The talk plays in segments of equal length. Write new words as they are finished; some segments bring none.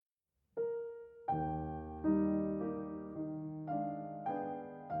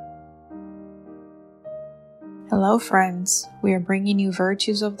Hello friends, we are bringing you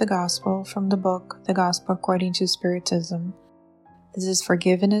virtues of the Gospel from the book The Gospel According to Spiritism. This is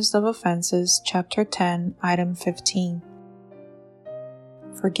Forgiveness of Offenses, Chapter 10, Item 15.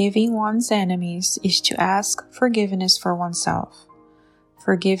 Forgiving one's enemies is to ask forgiveness for oneself.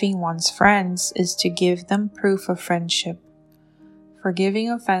 Forgiving one's friends is to give them proof of friendship. Forgiving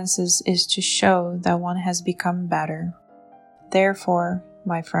offenses is to show that one has become better. Therefore,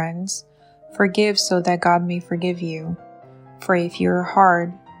 my friends, forgive so that God may forgive you. For if you are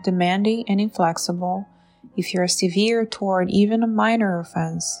hard, demanding, and inflexible, if you are severe toward even a minor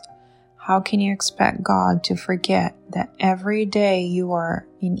offense, how can you expect God to forget that every day you are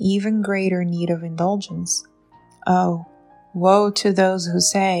in even greater need of indulgence? Oh, woe to those who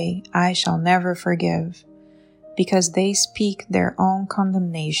say, "I shall never forgive," because they speak their own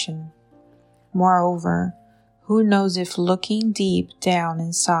condemnation. Moreover, who knows if looking deep down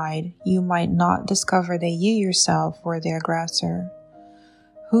inside, you might not discover that you yourself were the aggressor?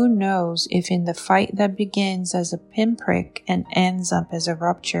 Who knows if in the fight that begins as a pinprick and ends up as a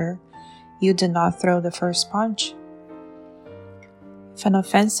rupture, you did not throw the first punch? If an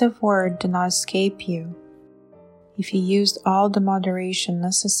offensive word did not escape you, if you used all the moderation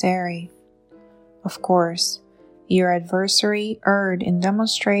necessary, of course, your adversary erred in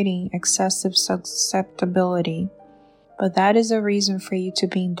demonstrating excessive susceptibility, but that is a reason for you to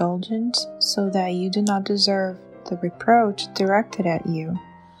be indulgent so that you do not deserve the reproach directed at you.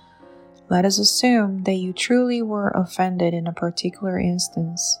 Let us assume that you truly were offended in a particular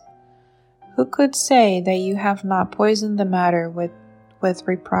instance. Who could say that you have not poisoned the matter with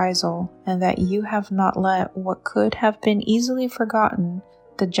reprisal, and that you have not let what could have been easily forgotten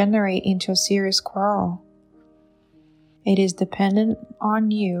degenerate into a serious quarrel? It is dependent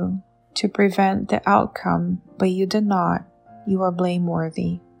on you to prevent the outcome, but you did not. You are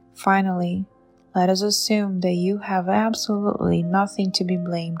blameworthy. Finally, let us assume that you have absolutely nothing to be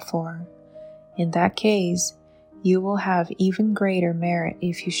blamed for. In that case, you will have even greater merit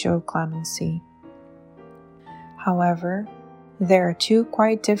if you show clemency. However, there are two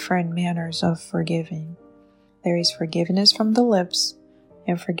quite different manners of forgiving. There is forgiveness from the lips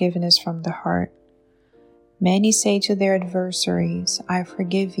and forgiveness from the heart. Many say to their adversaries, "I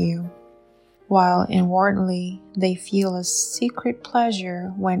forgive you," while inwardly they feel a secret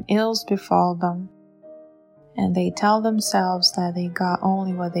pleasure when ills befall them, and they tell themselves that they got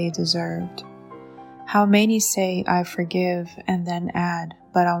only what they deserved. How many say, "I forgive," and then add,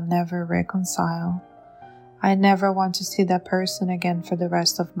 "but I'll never reconcile. I never want to see that person again for the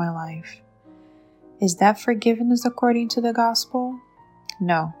rest of my life." Is that forgiveness according to the Gospel?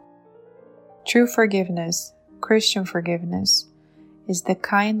 No. True forgiveness, Christian forgiveness, is the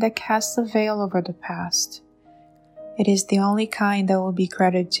kind that casts a veil over the past. It is the only kind that will be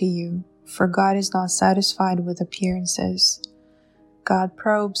credited to you, for God is not satisfied with appearances. God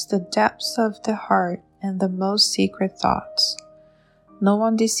probes the depths of the heart and the most secret thoughts. No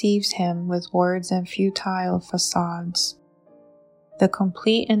one deceives him with words and futile facades. The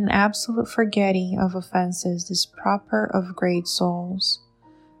complete and absolute forgetting of offenses is proper of great souls.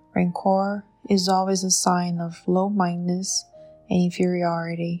 Rancor is always a sign of low-mindedness and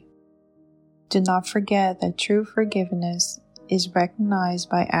inferiority. Do not forget that true forgiveness is recognized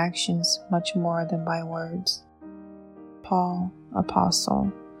by actions much more than by words. Paul,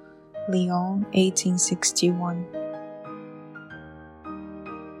 Apostle, Lyon, 1861.